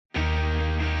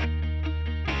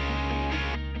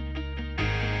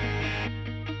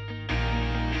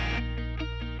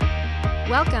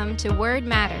Welcome to Word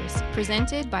Matters,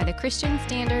 presented by the Christian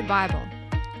Standard Bible.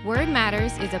 Word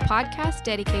Matters is a podcast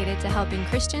dedicated to helping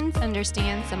Christians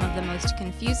understand some of the most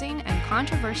confusing and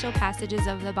controversial passages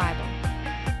of the Bible.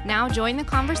 Now join the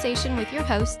conversation with your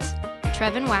hosts,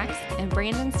 Trevin Wax and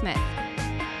Brandon Smith.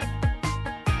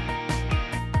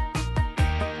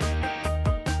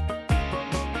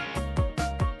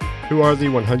 Who are the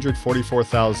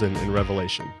 144,000 in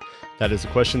Revelation? That is a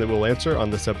question that we'll answer on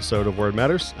this episode of Word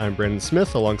Matters. I'm Brandon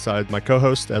Smith, alongside my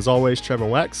co-host, as always, Trevin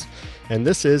Wax, and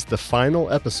this is the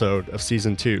final episode of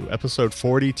Season 2, Episode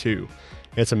 42.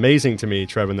 It's amazing to me,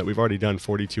 Trevin, that we've already done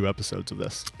 42 episodes of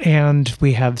this. And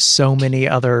we have so many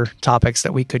other topics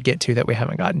that we could get to that we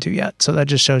haven't gotten to yet. So that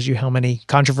just shows you how many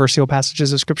controversial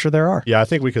passages of Scripture there are. Yeah, I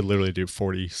think we could literally do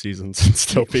 40 seasons and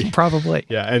still be. Probably.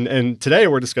 Yeah, and today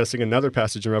we're discussing another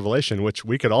passage in Revelation, which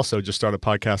we could also just start a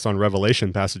podcast on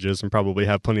Revelation passages and probably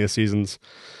have plenty of seasons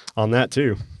on that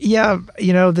too. Yeah,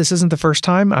 this isn't the first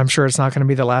time. I'm sure it's not going to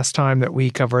be the last time that we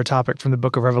cover a topic from the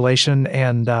book of Revelation.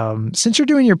 And since you're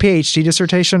doing your PhD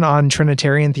dissertation on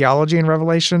Trinitarian theology in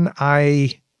Revelation,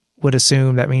 I would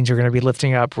assume that means you're going to be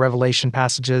lifting up Revelation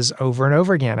passages over and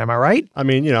over again. Am I right? I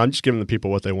mean, I'm just giving the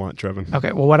people what they want, Trevin.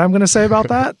 Okay, well, what I'm going to say about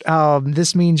that,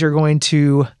 this means you're going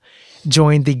to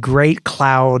join the great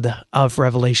cloud of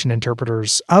Revelation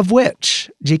interpreters, of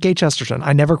which G.K. Chesterton,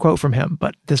 I never quote from him,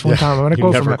 but this one time I'm going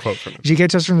to quote from him. G.K.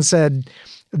 Chesterton said,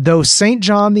 "Though St.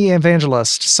 John the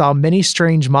Evangelist saw many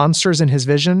strange monsters in his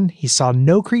vision, he saw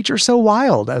no creature so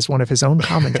wild as one of his own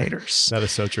commentators." That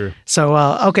is so true. So,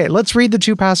 okay, let's read the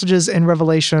two passages in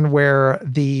Revelation where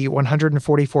the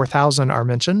 144,000 are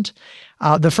mentioned.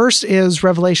 The first is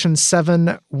Revelation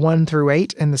 7, 1 through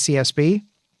 8 in the CSB.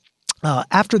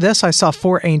 After this, I saw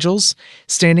four angels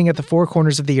standing at the four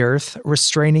corners of the earth,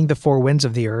 restraining the four winds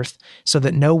of the earth, so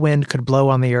that no wind could blow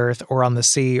on the earth or on the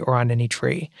sea or on any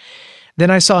tree.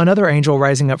 Then I saw another angel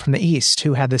rising up from the east,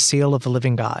 who had the seal of the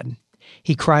living God.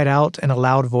 He cried out in a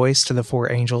loud voice to the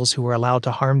four angels who were allowed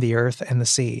to harm the earth and the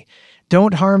sea.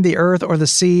 "Don't harm the earth or the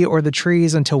sea or the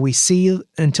trees until we seal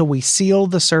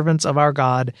the servants of our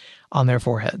God on their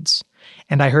foreheads."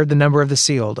 And I heard the number of the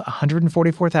sealed,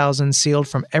 144,000 sealed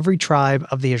from every tribe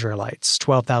of the Israelites,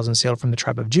 12,000 sealed from the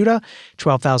tribe of Judah,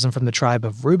 12,000 from the tribe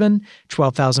of Reuben,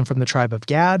 12,000 from the tribe of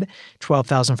Gad,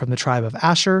 12,000 from the tribe of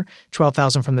Asher,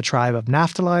 12,000 from the tribe of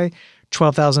Naphtali,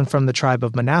 12,000 from the tribe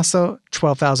of Manasseh,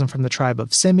 12,000 from the tribe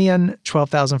of Simeon,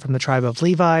 12,000 from the tribe of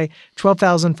Levi,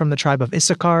 12,000 from the tribe of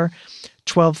Issachar,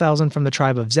 12,000 from the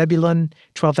tribe of Zebulun,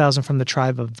 12,000 from the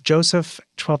tribe of Joseph,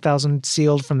 12,000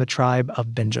 sealed from the tribe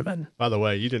of Benjamin. By the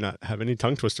way, you did not have any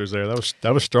tongue twisters there.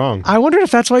 That was strong. I wondered if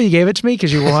that's why you gave it to me,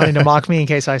 because you were wanting to mock me in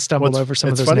case I stumbled over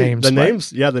some of those names.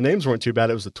 The names weren't too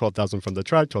bad. It was the 12,000 from the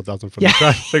tribe, 12,000 from the tribe.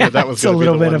 I figured that was going to be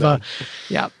a little bit of a,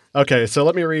 yeah. Okay, so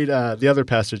let me read the other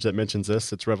passage that mentions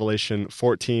this. It's Revelation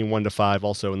 14, 1-5,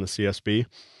 also in the CSB.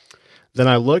 "Then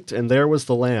I looked, and there was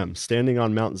the Lamb standing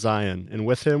on Mount Zion, and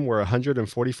with him were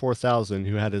 144,000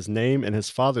 who had his name and his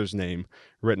father's name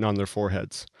written on their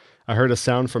foreheads. I heard a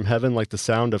sound from heaven like the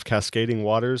sound of cascading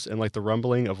waters and like the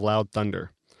rumbling of loud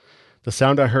thunder. The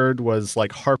sound I heard was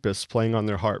like harpists playing on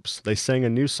their harps. They sang a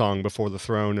new song before the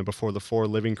throne and before the four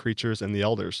living creatures and the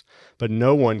elders. But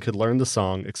no one could learn the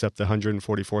song except the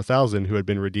 144,000 who had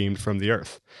been redeemed from the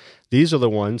earth. These are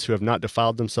the ones who have not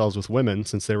defiled themselves with women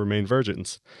since they remain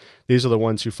virgins. These are the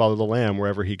ones who follow the Lamb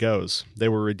wherever he goes. They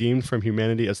were redeemed from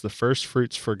humanity as the first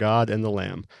fruits for God and the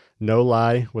Lamb. No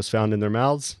lie was found in their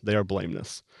mouths. They are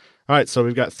blameless." All right, so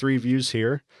we've got three views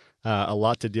here, a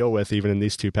lot to deal with even in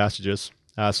these two passages.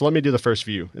 So let me do the first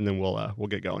view, and then we'll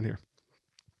get going here.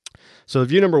 So the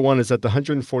view number one is that the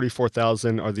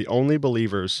 144,000 are the only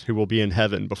believers who will be in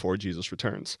heaven before Jesus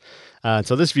returns.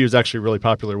 So this view is actually really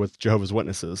popular with Jehovah's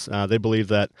Witnesses. They believe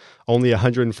that only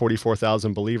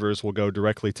 144,000 believers will go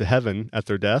directly to heaven at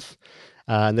their death,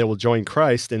 and they will join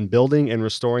Christ in building and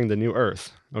restoring the new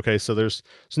earth. Okay, so there's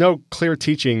no clear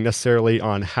teaching necessarily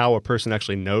on how a person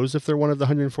actually knows if they're one of the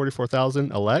 144,000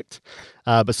 elect,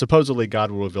 but supposedly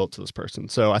God will reveal it to this person.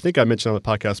 So I think I mentioned on the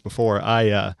podcast before,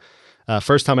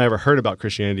 first time I ever heard about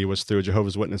Christianity was through a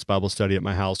Jehovah's Witness Bible study at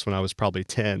my house when I was probably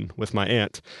 10 with my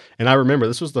aunt. And I remember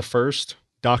this was the first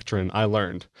doctrine I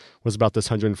learned was about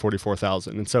this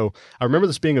 144,000. And so I remember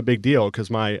this being a big deal because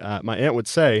my aunt would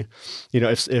say,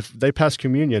 if they pass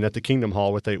communion at the Kingdom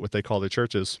Hall, what they call their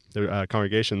churches, their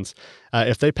congregations,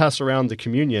 if they pass around the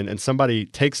communion and somebody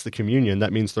takes the communion,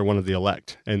 that means they're one of the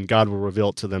elect, and God will reveal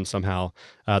it to them somehow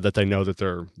that they know that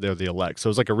they're the elect. So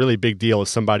it's like a really big deal if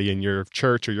somebody in your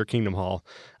church or your Kingdom Hall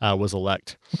was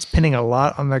elect. It's pinning a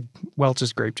lot on the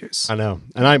Welch's grape juice. I know.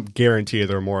 And I guarantee you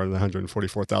there are more than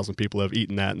 144,000 people who have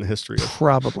eaten that in the history.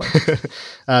 Probably.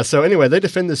 So anyway, they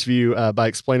defend this view by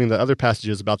explaining that other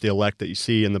passages about the elect that you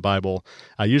see in the Bible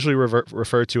usually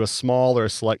refer to a small or a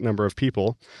select number of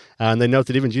people. And they note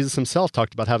that even Jesus himself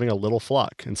talked about having a little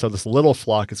flock. And so this little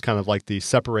flock is kind of like the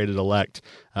separated elect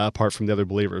apart from the other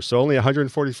believers. So only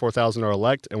 144,000 are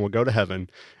elect and will go to heaven.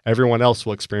 Everyone else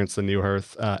will experience the new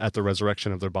earth at the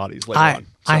resurrection of their bodies later on.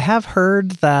 I have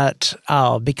heard that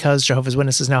because Jehovah's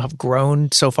Witnesses now have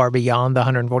grown so far beyond the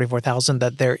 144,000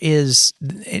 that there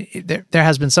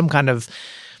has been some kind of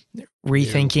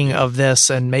rethinking of this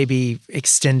and maybe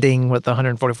extending what the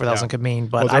 144,000 could mean.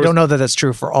 But I don't know that that's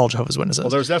true for all Jehovah's Witnesses. Well,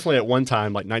 there was definitely at one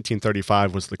time, like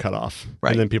 1935 was the cutoff.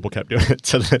 Right. And then people kept doing it.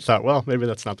 So they thought, well, maybe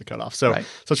that's not the cutoff. So,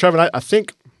 so Trevor, I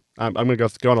think I'm going to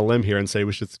go on a limb here and say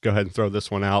we should go ahead and throw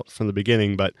this one out from the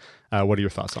beginning. But what are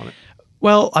your thoughts on it?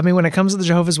 Well, I mean, when it comes to the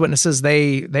Jehovah's Witnesses,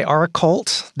 they are a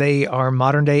cult. They are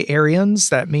modern-day Arians.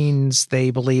 That means they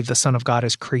believe the Son of God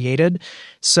is created.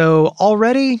 So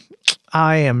already,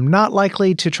 I am not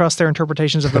likely to trust their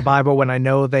interpretations of the Bible when I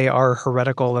know they are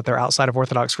heretical, that they're outside of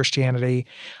Orthodox Christianity.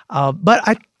 But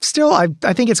I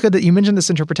think it's good that you mentioned this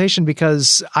interpretation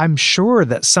because I'm sure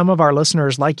that some of our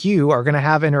listeners, like you, are going to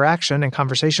have interaction and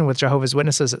conversation with Jehovah's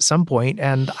Witnesses at some point,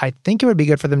 and I think it would be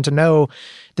good for them to know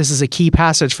this is a key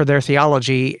passage for their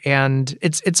theology, and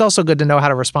it's also good to know how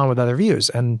to respond with other views,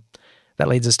 and that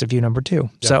leads us to view number 2. Yeah.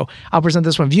 So I'll present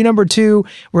this one. View number 2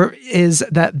 is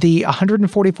that the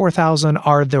 144,000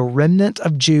 are the remnant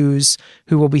of Jews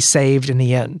who will be saved in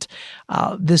the end.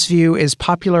 This view is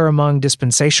popular among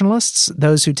dispensationalists,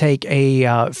 those who take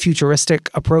a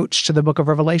futuristic approach to the book of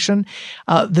Revelation.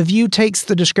 The view takes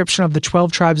the description of the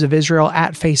 12 tribes of Israel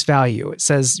at face value. It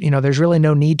says, there's really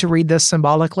no need to read this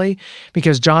symbolically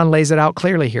because John lays it out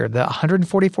clearly here. The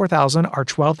 144,000 are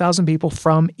 12,000 people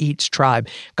from each tribe.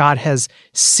 God has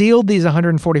sealed these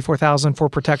 144,000 for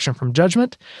protection from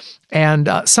judgment. And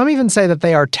some even say that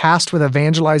they are tasked with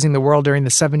evangelizing the world during the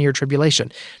 7-year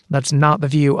tribulation. That's not the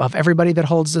view of everybody that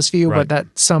holds this view, right. But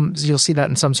you'll see that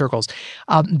in some circles.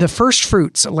 The first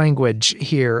fruits language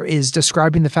here is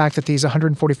describing the fact that these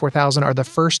 144,000 are the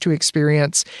first to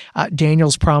experience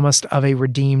Daniel's promise of a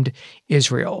redeemed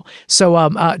Israel. So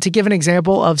to give an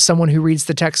example of someone who reads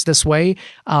the text this way,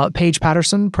 Paige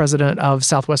Patterson, president of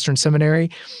Southwestern Seminary,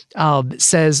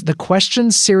 says the question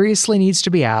seriously needs to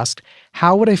be asked,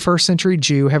 how would a first century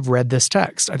Jew have read this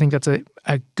text? I think that's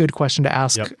a good question to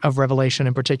ask of Revelation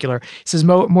in particular. He says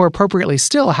more appropriately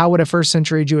still, how would a first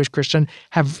century Jewish Christian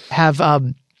have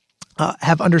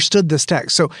understood this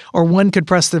text? So, or one could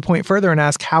press the point further and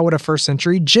ask, how would a first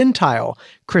century Gentile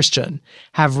Christian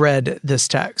have read this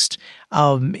text?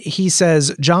 He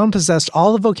says, John possessed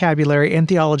all the vocabulary and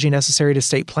theology necessary to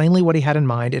state plainly what he had in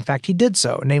mind. In fact, he did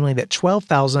so, namely that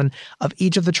 12,000 of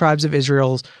each of the tribes of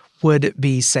Israel would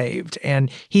be saved.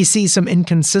 And he sees some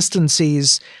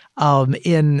inconsistencies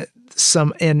in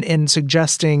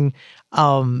suggesting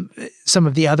some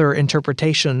of the other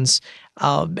interpretations.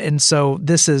 And so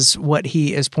this is what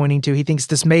he is pointing to. He thinks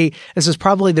this is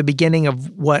probably the beginning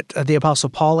of what the Apostle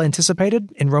Paul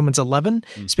anticipated in Romans 11,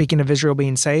 speaking of Israel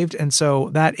being saved. And so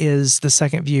that is the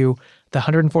second view. The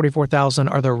 144,000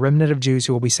 are the remnant of Jews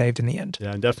who will be saved in the end.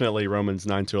 Yeah, and definitely Romans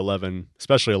 9 to 11,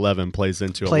 especially 11, plays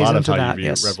into a lot of how you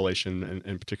view Revelation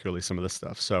and particularly some of this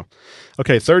stuff. So,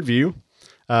 okay, third view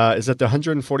is that the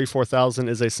 144,000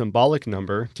 is a symbolic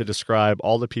number to describe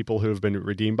all the people who have been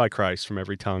redeemed by Christ from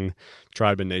every tongue,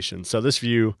 tribe, and nation. So this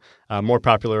view, more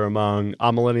popular among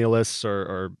amillennialists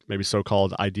or maybe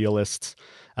so-called idealists,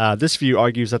 this view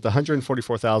argues that the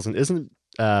 144,000 isn't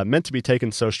meant to be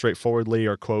taken so straightforwardly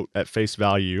or, quote, at face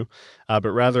value,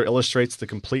 but rather illustrates the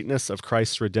completeness of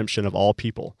Christ's redemption of all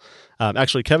people.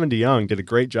 Actually, Kevin DeYoung did a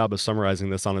great job of summarizing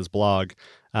this on his blog.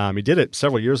 He did it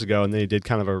several years ago, and then he did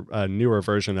kind of a newer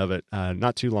version of it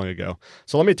not too long ago.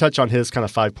 So let me touch on his kind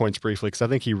of 5 points briefly, because I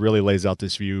think he really lays out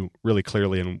this view really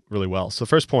clearly and really well. So the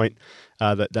first point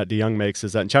that DeYoung makes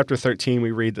is that in chapter 13,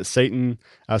 we read that Satan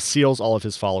seals all of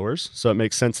his followers. So it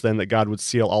makes sense then that God would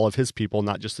seal all of his people,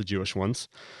 not just the Jewish ones.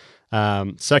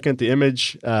 Second, the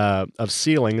image of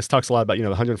sealing. This talks a lot about, the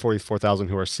 144,000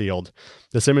 who are sealed.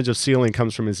 This image of sealing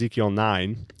comes from Ezekiel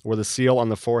 9, where the seal on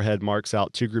the forehead marks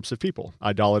out two groups of people,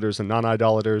 idolaters and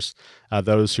non-idolaters,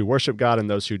 those who worship God and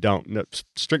those who don't. No,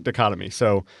 strict dichotomy.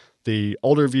 So the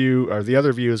older view, or the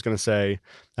other view, is going to say,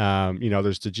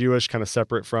 there's the Jewish kind of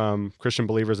separate from Christian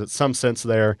believers in some sense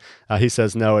there. He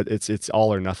says, no, it's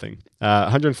all or nothing.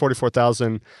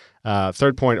 144,000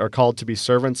 Third point, are called to be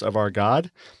servants of our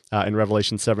God in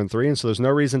Revelation 7:3. And so there's no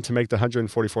reason to make the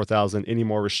 144,000 any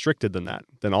more restricted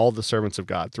than all of the servants of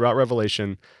God. Throughout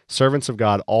Revelation, servants of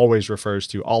God always refers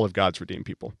to all of God's redeemed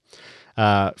people.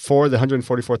 For the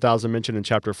 144,000 mentioned in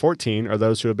chapter 14 are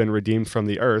those who have been redeemed from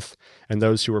the earth and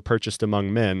those who were purchased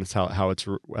among men. That's how it's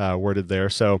worded there.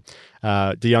 So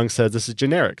DeYoung says this is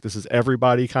generic. This is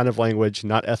everybody kind of language,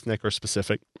 not ethnic or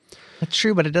specific. That's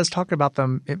true, but it does talk about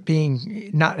them being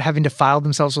not having defiled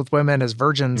themselves with women as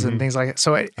virgins and things like that.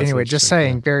 So anyway, just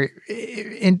saying, very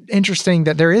interesting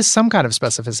that there is some kind of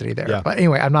specificity there. Yeah. But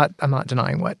anyway, I'm not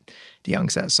denying what DeYoung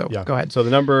says. So go ahead. So the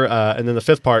number, and then the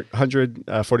fifth part,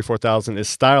 144,000, is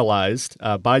stylized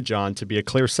by John to be a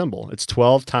clear symbol. It's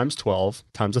 12 times 12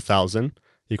 times 1,000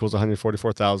 equals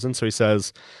 144,000. So he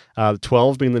says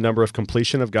 12 being the number of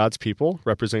completion of God's people,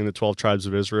 representing the 12 tribes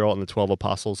of Israel and the 12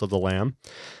 apostles of the Lamb.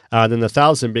 Then the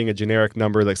 1,000 being a generic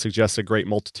number that suggests a great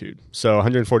multitude. So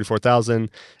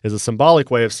 144,000 is a symbolic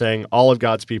way of saying all of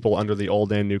God's people under the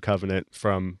Old and New Covenant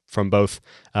from both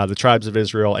the tribes of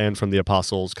Israel and from the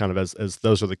apostles, kind of as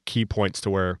those are the key points to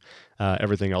where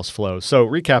everything else flows. So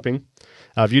recapping,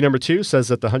 view number 2 says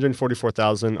that the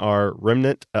 144,000 are a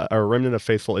remnant of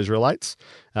faithful Israelites.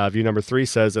 View number 3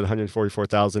 says that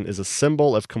 144,000 is a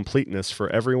symbol of completeness for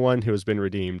everyone who has been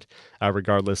redeemed,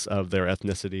 regardless of their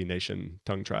ethnicity, nation,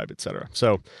 tongue, tribe, etc.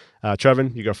 So,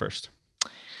 Trevin, you go first.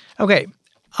 Okay.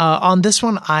 On this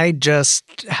one, I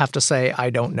just have to say I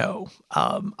don't know.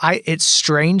 It's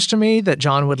strange to me that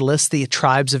John would list the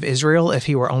tribes of Israel if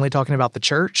he were only talking about the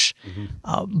church.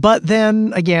 But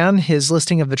then again, his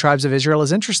listing of the tribes of Israel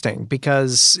is interesting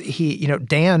because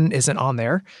Dan isn't on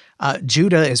there.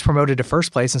 Judah is promoted to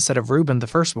first place instead of Reuben, the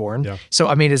firstborn. Yeah. So,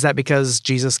 I mean, is that because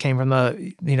Jesus came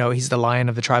from he's the Lion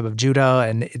of the tribe of Judah,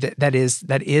 and that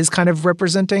is kind of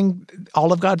representing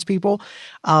all of God's people?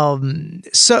 I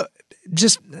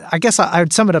guess I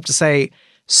would sum it up to say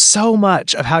so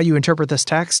much of how you interpret this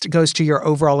text goes to your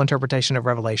overall interpretation of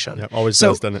Revelation. Yeah, always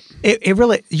does, doesn't it? It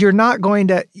really, you're not going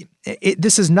to,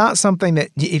 this is not something that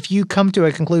if you come to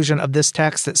a conclusion of this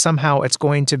text that somehow it's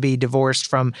going to be divorced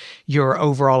from your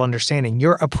overall understanding.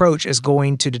 Your approach is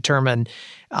going to determine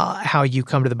how you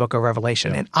come to the book of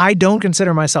Revelation. Yeah. And I don't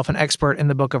consider myself an expert in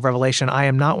the book of Revelation. I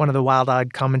am not one of the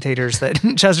wild-eyed commentators that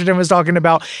Chesterton was talking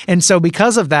about. And so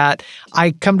because of that,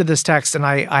 I come to this text and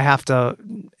I have to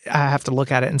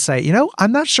look at it and say,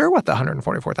 I'm not sure what the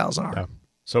 144,000 are. Yeah.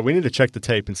 So we need to check the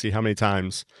tape and see how many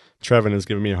times Trevin has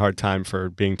given me a hard time for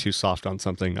being too soft on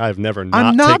something. I have never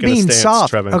I'm not taken being a stance,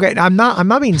 soft. Trevin. Okay, I'm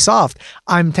not being soft.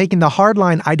 I'm taking the hard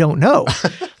line. I don't know.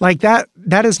 Like that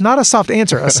is not a soft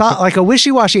answer. Like a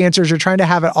wishy-washy answer is you're trying to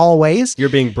have it all ways. You're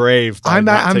being brave.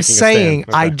 I'm saying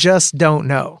okay. I just don't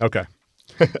know. Okay.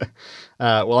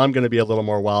 Well, I'm going to be a little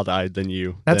more wild-eyed than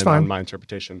you. That's fine. On my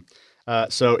interpretation.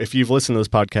 So if you've listened to this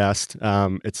podcast,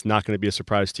 it's not going to be a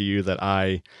surprise to you that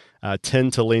I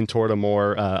tend to lean toward a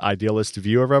more idealist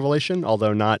view of Revelation,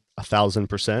 although not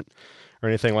 1,000% or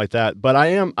anything like that. But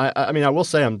I will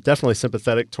say I'm definitely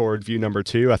sympathetic toward view number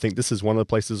 2. I think this is one of the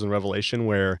places in Revelation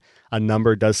where a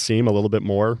number does seem a little bit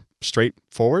more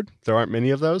straightforward. There aren't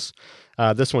many of those.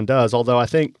 This one does, although I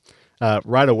think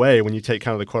right away, when you take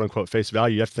kind of the quote-unquote face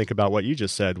value, you have to think about what you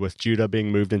just said, with Judah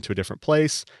being moved into a different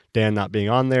place, Dan not being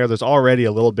on there. There's already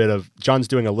a little bit of, John's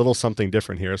doing a little something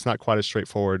different here. It's not quite as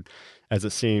straightforward as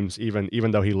it seems,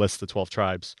 even though he lists the 12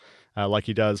 tribes like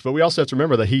he does. But we also have to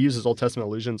remember that he uses Old Testament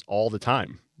allusions all the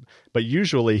time. But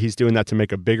usually he's doing that to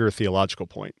make a bigger theological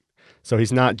point. So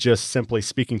he's not just simply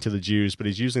speaking to the Jews, but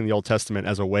he's using the Old Testament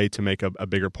as a way to make a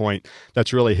bigger point.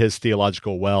 That's really his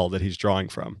theological well that he's drawing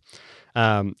from.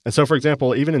 And so, for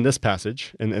example, even in this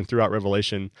passage and throughout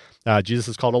Revelation, Jesus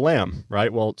is called a lamb,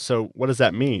 right? Well, so what does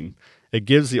that mean? It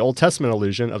gives the Old Testament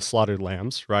illusion of slaughtered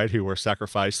lambs, right, who were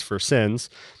sacrificed for sins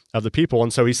of the people.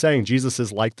 And so he's saying Jesus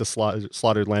is like the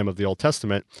slaughtered lamb of the Old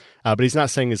Testament, but he's not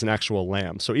saying he's an actual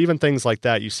lamb. So even things like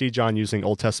that, you see John using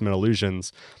Old Testament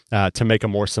allusions to make a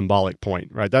more symbolic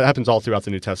point, right? That happens all throughout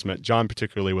the New Testament, John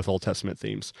particularly with Old Testament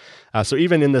themes. So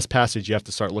even in this passage, you have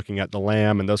to start looking at the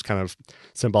lamb and those kind of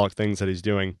symbolic things that he's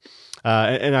doing.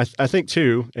 And I think,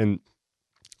 too, and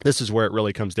this is where it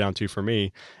really comes down to for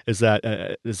me, is that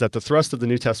the thrust of the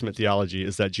New Testament theology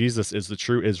is that Jesus is the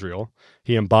true Israel.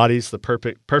 He embodies the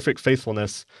perfect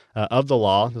faithfulness of the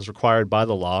law as required by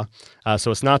the law. So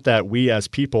it's not that we as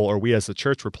people or we as the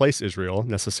church replace Israel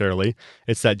necessarily.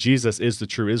 It's that Jesus is the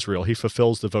true Israel. He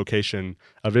fulfills the vocation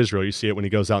of Israel. You see it when he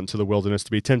goes out into the wilderness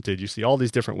to be tempted. You see all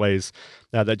these different ways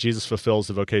that Jesus fulfills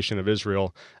the vocation of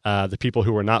Israel, the people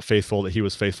who were not faithful, that he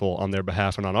was faithful on their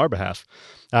behalf and on our behalf.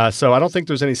 So I don't think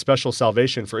there's any special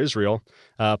salvation for Israel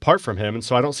apart from him. And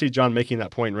so I don't see John making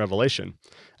that point in Revelation.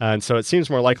 And so it seems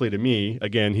more likely to me,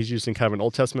 again, he's using kind of an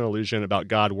Old Testament allusion about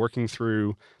God working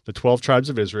through the 12 tribes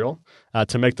of Israel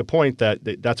to make the point that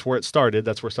that's where it started.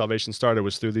 That's where salvation started,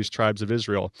 was through these tribes of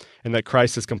Israel, and that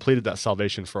Christ has completed that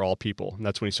salvation for all people. And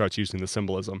that's when he starts using the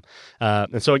symbolism.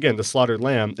 And so again, the slaughtered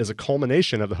lamb is a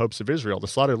culmination of the hopes of Israel. The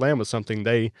slaughtered lamb was something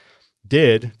they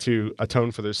did to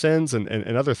atone for their sins and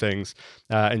other things.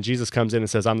 And Jesus comes in and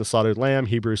says, I'm the slaughtered lamb.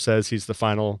 Hebrews says he's the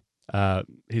final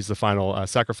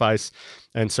sacrifice.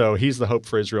 And so he's the hope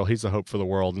for Israel. He's the hope for the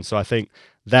world. And so I think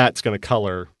that's going to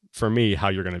color, for me, how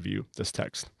you're going to view this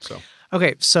text.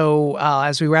 Okay, so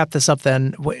as we wrap this up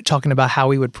then, talking about how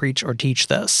we would preach or teach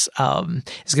this,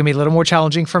 it's going to be a little more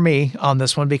challenging for me on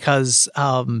this one because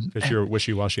you're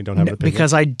wishy-washy, don't have an opinion.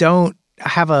 Because I don't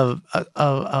have an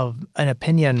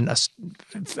opinion,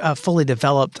 a fully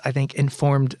developed, I think,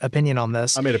 informed opinion on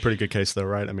this. I made a pretty good case, though,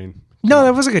 right? I mean, no,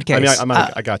 that was a good case. I mean,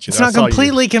 I got you. It's not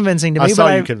completely convincing to me. I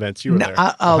saw you convinced. You were there,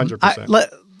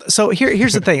 100%. So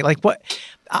here's the thing. Like, what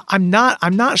I'm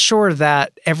not sure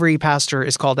that every pastor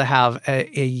is called to have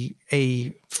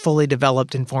a fully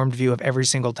developed, informed view of every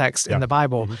single text in the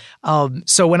Bible. Mm-hmm.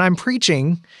 So when I'm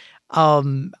preaching,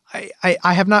 I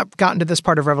have not gotten to this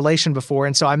part of Revelation before,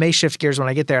 and so I may shift gears when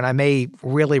I get there, and I may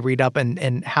really read up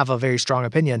and have a very strong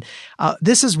opinion.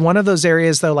 This is one of those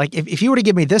areas, though, like if you were to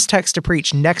give me this text to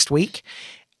preach next week,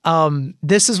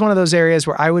 this is one of those areas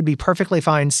where I would be perfectly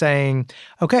fine saying,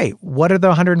 okay, what are the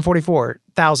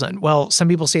 144,000? Well, some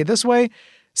people see it this way.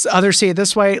 Others see it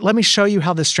this way. Let me show you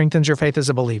how this strengthens your faith as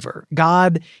a believer.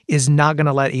 God is not going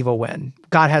to let evil win.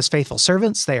 God has faithful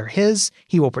servants. They are his.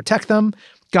 He will protect them.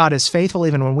 God is faithful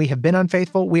even when we have been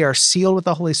unfaithful. We are sealed with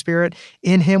the Holy Spirit.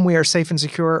 In him we are safe and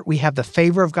secure. We have the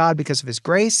favor of God because of his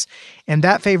grace, and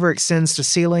that favor extends to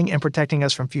sealing and protecting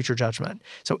us from future judgment.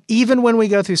 So even when we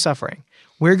go through suffering,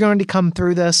 we're going to come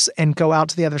through this and go out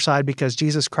to the other side because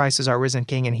Jesus Christ is our risen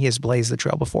King and he has blazed the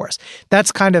trail before us.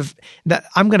 That's kind of that.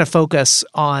 I'm going to focus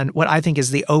on what I think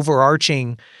is the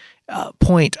overarching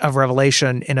point of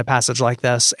Revelation in a passage like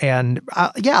this. And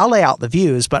I'll lay out the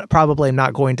views, but probably I'm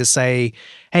not going to say,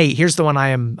 hey, here's the one I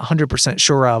am 100%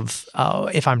 sure of.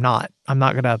 If I'm not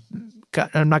going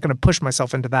to push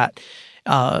myself into that,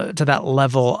 to that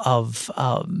level of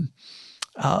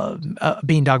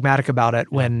being dogmatic about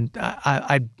it when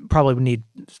I probably would need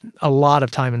a lot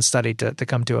of time and study to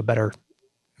come to a better,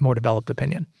 more developed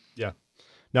opinion. Yeah.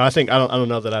 No, I think, I don't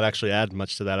know that I'd actually add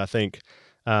much to that. I think,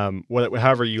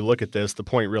 however you look at this, the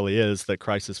point really is that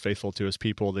Christ is faithful to his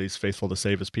people, that he's faithful to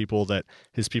save his people, that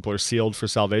his people are sealed for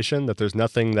salvation, that there's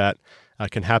nothing that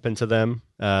can happen to them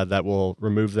that will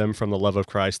remove them from the love of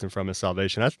Christ and from his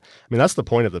salvation. That's the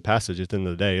point of the passage at the end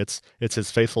of the day. It's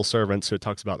his faithful servants who it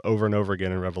talks about over and over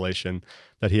again in Revelation,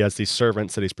 that he has these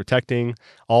servants that he's protecting,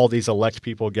 all these elect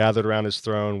people gathered around his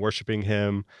throne, worshiping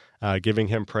him, giving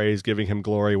him praise, giving him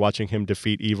glory, watching him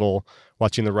defeat evil,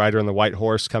 watching the rider on the white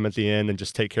horse come at the end and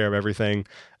just take care of everything.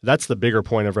 That's the bigger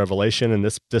point of Revelation, and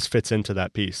this fits into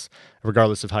that piece,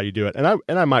 regardless of how you do it. And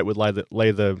I might would lay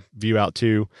the view out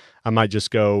too. I might just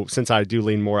go, since I do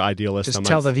lean more idealist. Just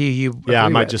tell the view you. Yeah, I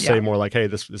might just say more like, hey,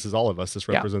 this is all of us. This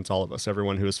represents all of us.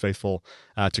 Everyone who is faithful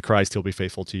to Christ, he'll be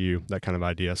faithful to you. That kind of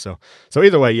idea. So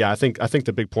either way, yeah, I think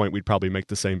the big point, we'd probably make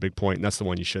the same big point, and that's the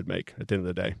one you should make at the end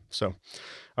of the day. So.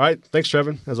 All right. Thanks,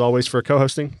 Trevin, as always, for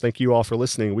co-hosting. Thank you all for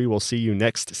listening. We will see you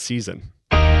next season.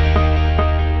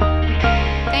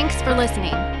 Thanks for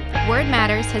listening. Word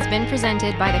Matters has been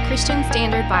presented by the Christian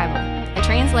Standard Bible, a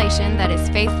translation that is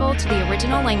faithful to the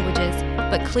original languages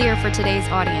but clear for today's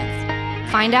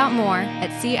audience. Find out more at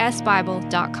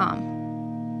csbible.com.